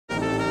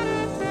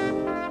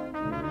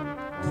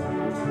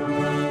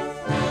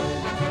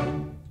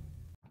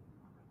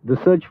The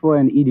search for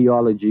an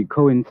ideology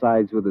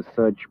coincides with a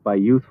search by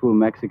youthful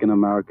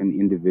Mexican-American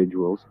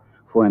individuals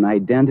for an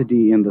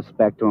identity in the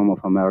spectrum of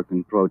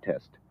American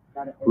protest.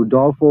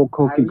 Rodolfo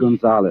Corky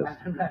Gonzales,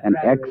 an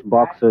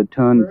ex-boxer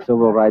turned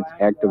civil rights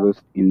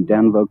activist in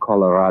Denver,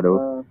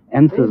 Colorado,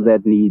 answers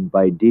that need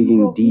by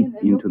digging deep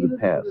into the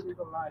past.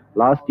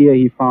 Last year,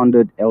 he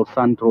founded El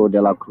Centro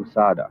de la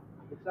Crusada,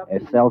 a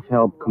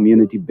self-help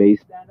community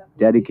based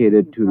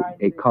dedicated to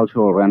a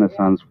cultural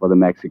renaissance for the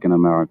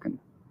Mexican-American.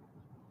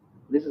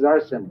 This is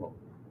our symbol.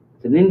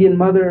 It's an Indian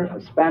mother,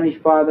 a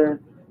Spanish father,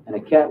 and a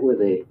cat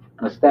with a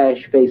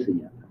mustache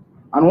facing you.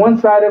 On one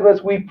side of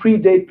us, we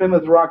predate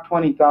Plymouth Rock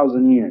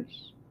 20,000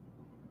 years.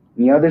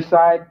 On the other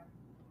side,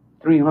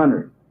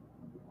 300.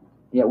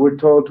 Yet we're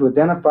told to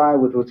identify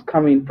with what's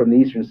coming from the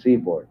eastern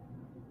seaboard.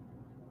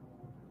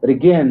 But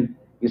again,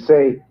 you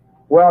say,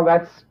 well,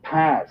 that's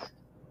past.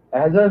 It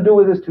has nothing to do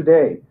with us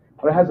today.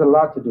 But it has a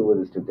lot to do with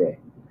us today.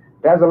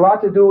 It has a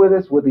lot to do with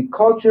us with the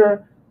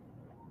culture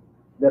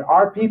that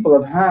our people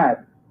have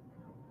had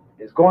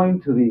is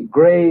going to the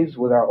graves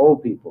with our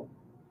old people.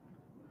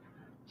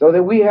 So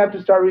that we have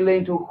to start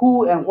relating to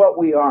who and what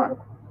we are.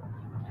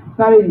 It's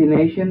not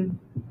alienation,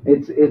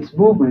 it's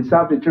movement,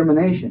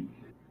 self-determination.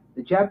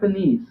 The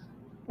Japanese,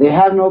 they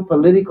have no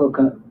political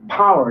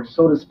power,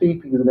 so to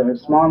speak, because they're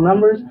small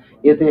numbers,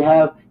 yet they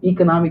have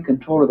economic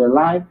control of their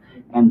life,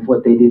 and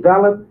what they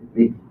develop,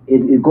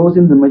 it goes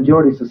into the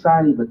majority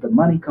society, but the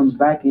money comes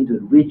back into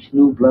rich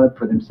new blood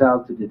for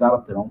themselves to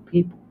develop their own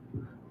people.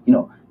 You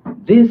know,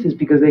 this is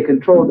because they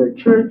control their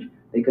church,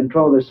 they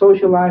control their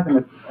social life,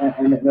 and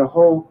their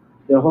whole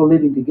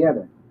living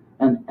together.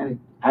 And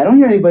I don't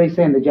hear anybody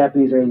saying the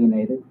Japanese are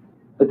alienated,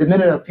 but the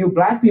minute a few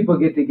black people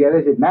get together,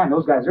 they say, man,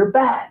 those guys are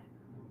bad.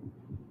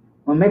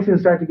 When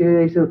Mexicans start to get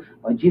together, they say,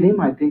 oh, gee, they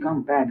might think I'm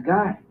a bad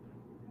guy.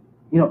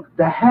 You know,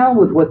 the hell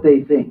with what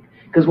they think.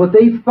 Because what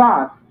they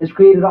thought has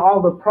created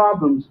all the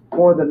problems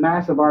for the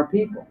mass of our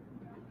people.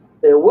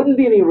 There wouldn't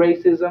be any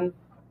racism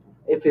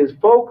if his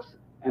folks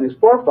and his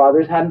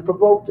forefathers hadn't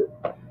provoked it.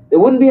 There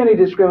wouldn't be any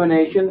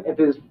discrimination if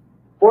his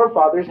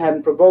forefathers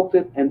hadn't provoked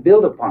it and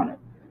built upon it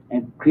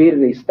and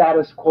created a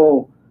status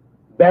quo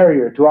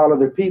barrier to all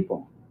other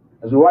people.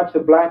 As we watch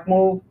the black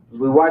move, as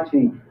we watch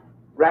the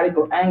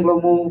radical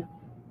Anglo move,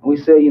 we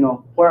say, you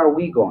know, where are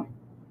we going?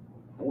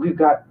 We've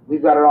got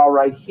it all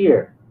right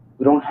here.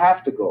 We don't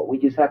have to go. We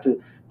just have to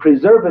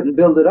preserve it and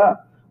build it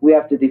up. We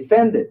have to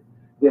defend it.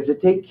 We have to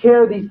take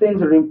care of these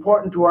things that are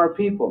important to our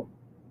people.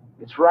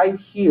 It's right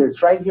here.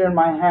 It's right here in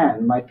my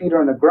hand. My feet are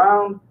on the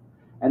ground,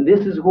 and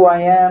this is who I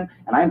am,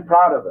 and I'm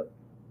proud of it.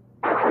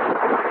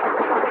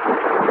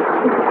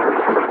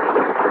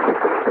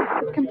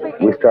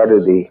 We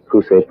started the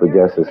Crusade for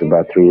Justice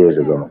about 3 years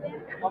ago.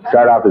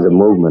 Started off as a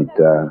movement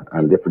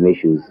on different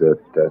issues that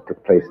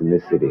took place in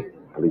this city,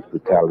 police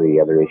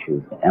brutality, other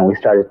issues. And we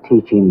started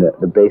teaching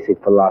the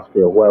basic philosophy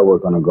of where we're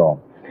going to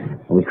go.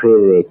 And we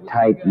created a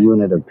tight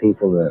unit of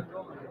people, a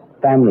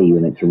family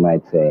unit, you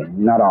might say.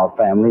 Not all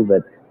family,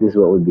 but this is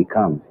what we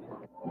become.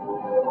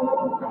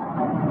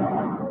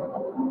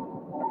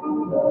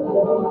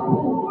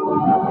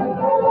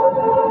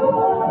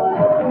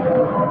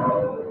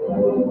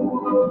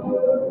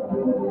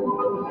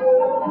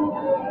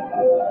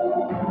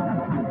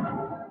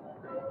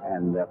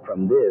 And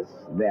from this,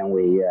 then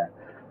we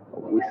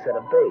set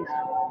a base,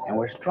 and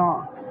we're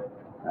strong.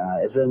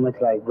 It's very much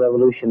like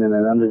revolution in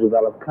an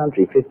underdeveloped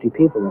country. 50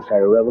 people can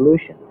start a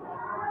revolution.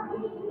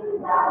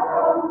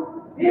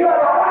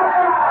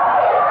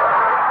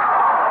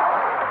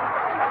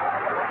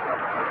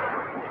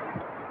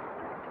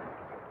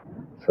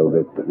 So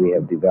that we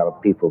have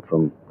developed people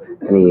from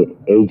any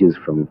ages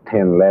from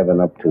 10,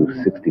 11 up to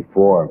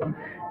 64. And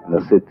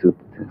they'll sit to,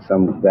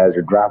 some guys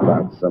are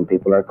dropouts, some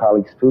people are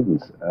college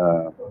students,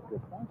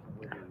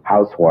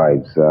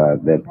 housewives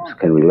that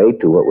can relate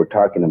to what we're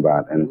talking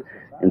about and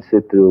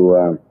sit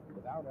through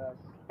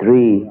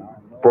 3-4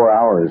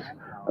 hours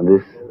of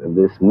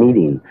this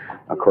meeting.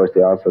 Of course,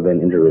 they also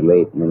then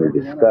interrelate when they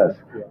discuss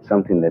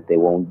something that they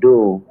won't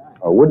do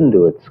or wouldn't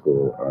do at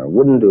school or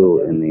wouldn't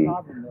do in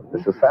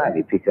the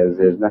society because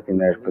there's nothing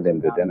there for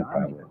them to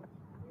identify with.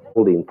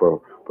 Holding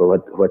for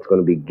what's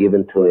going to be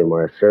given to him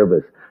or a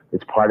service,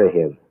 it's part of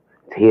him.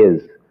 It's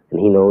his, and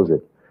he knows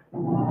it.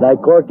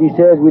 Like Corky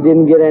says, we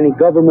didn't get any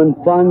government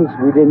funds,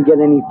 we didn't get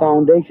any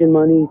foundation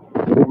money,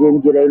 we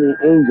didn't get any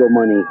angel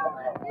money.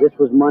 This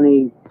was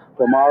money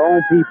from our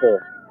own people.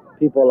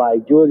 People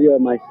like Julia,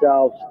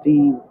 myself,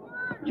 Steve,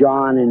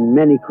 John, and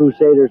many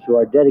crusaders who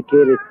are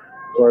dedicated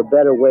for a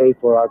better way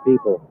for our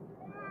people.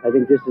 I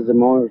think this is the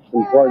most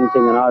important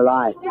thing in our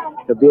life,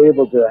 to be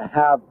able to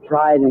have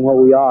pride in what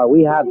we are.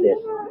 We have this,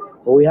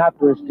 but we have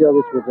to instill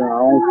this within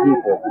our own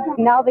people.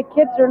 Now the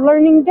kids are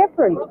learning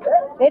different.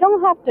 They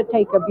don't have to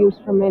take abuse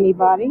from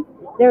anybody.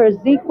 They're as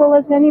equal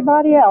as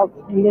anybody else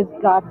in this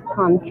God's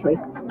country.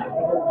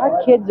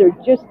 Our kids are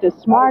just as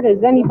smart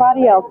as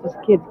anybody else's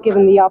kids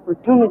given the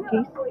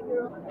opportunities.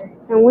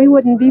 And we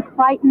wouldn't be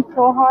fighting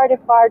so hard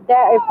if our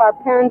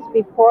parents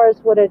before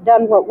us would have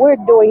done what we're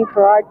doing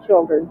for our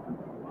children.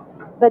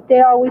 But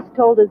they always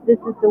told us this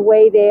is the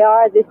way they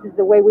are, this is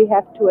the way we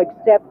have to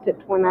accept it.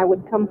 When I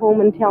would come home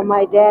and tell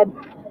my dad,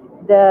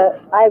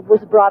 I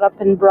was brought up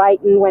in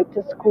Brighton, went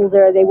to school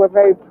there, they were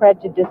very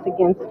prejudiced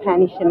against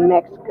Spanish and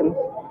Mexicans.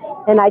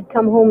 And I'd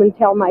come home and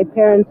tell my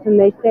parents, and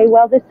they say,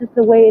 well, this is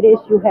the way it is,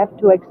 you have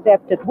to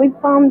accept it. We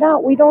found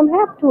out we don't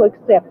have to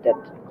accept it.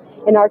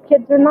 And our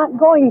kids are not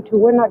going to.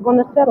 We're not going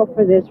to settle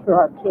for this for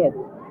our kids.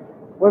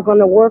 We're going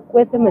to work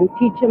with them and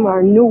teach them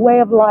our new way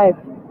of life,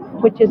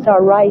 which is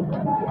our right.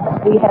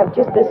 We have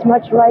just as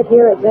much right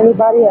here as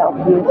anybody else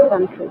in this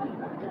country,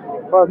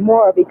 or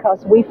more,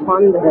 because we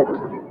funded it.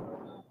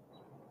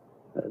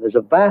 There's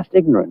a vast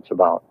ignorance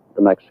about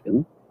the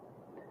Mexican,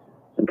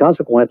 and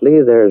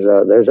consequently there's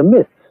a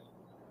myth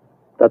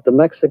that the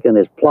Mexican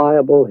is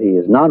pliable, he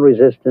is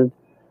non-resistant,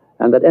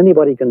 and that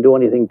anybody can do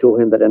anything to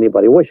him that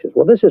anybody wishes.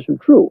 Well, this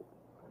isn't true.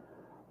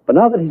 But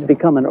now that he's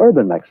become an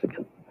urban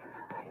Mexican,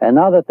 and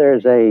now that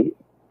there's a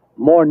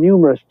more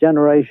numerous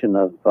generation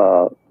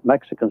of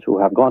Mexicans who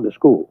have gone to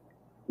school,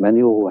 many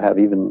who have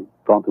even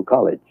gone to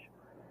college,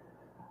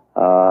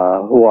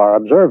 who are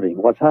observing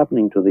what's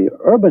happening to the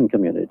urban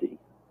community,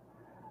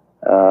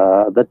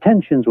 the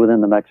tensions within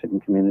the Mexican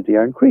community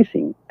are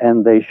increasing,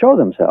 and they show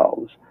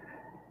themselves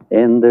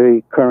in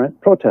the current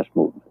protest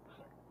movements.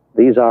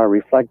 These are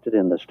reflected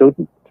in the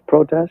student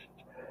protests.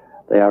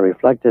 They are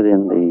reflected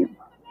in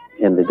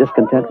the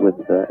discontent with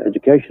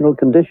educational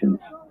conditions,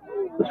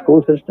 the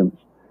school systems,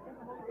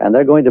 and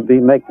they're going to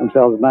make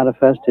themselves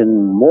manifest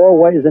in more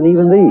ways than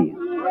even these.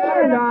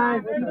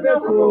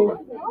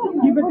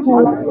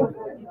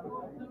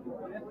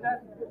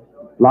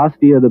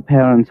 Last year, the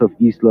parents of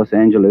East Los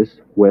Angeles,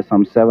 where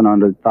some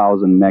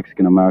 700,000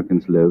 Mexican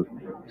Americans live,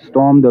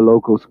 stormed the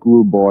local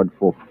school board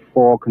for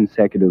 4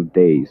 consecutive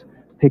days,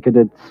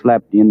 picketed,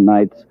 slept in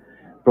nights,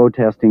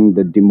 protesting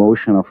the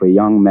demotion of a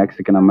young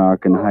Mexican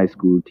American high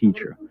school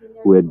teacher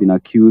who had been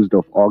accused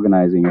of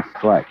organizing a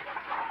strike.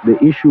 The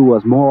issue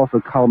was more of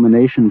a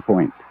culmination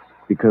point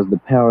because the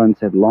parents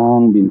had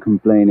long been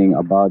complaining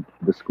about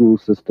the school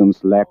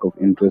system's lack of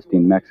interest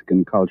in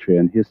Mexican culture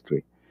and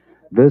history.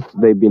 This,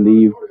 they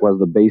believed, was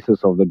the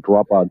basis of the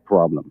dropout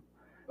problem.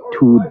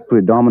 2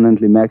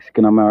 predominantly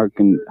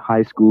Mexican-American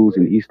high schools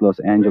in East Los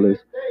Angeles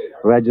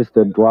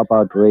registered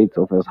dropout rates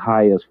of as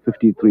high as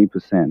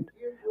 53%,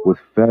 with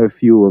very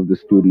few of the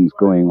students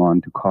going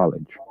on to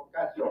college.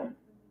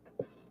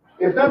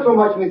 It's not so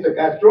much, Mr.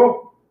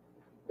 Castro.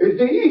 It's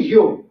the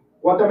issue,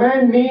 what the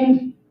man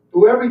means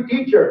to every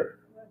teacher.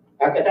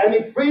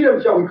 Academic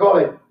freedom, shall we call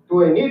it,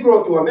 to a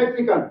Negro, to a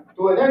Mexican,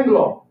 to an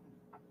Anglo,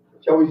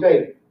 shall we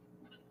say.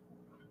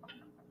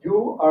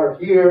 You are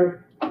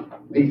here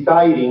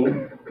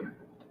deciding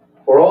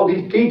for all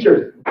these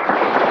teachers.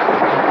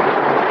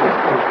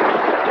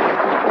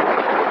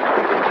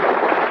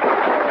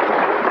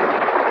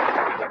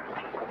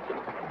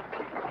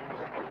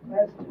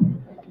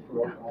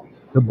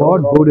 The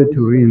board voted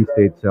to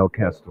reinstate Sal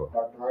Castro,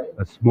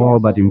 a small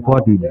but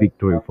important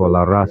victory for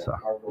La Raza.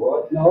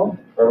 No?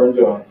 Reverend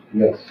John.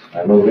 Yes.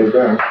 I move it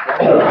down.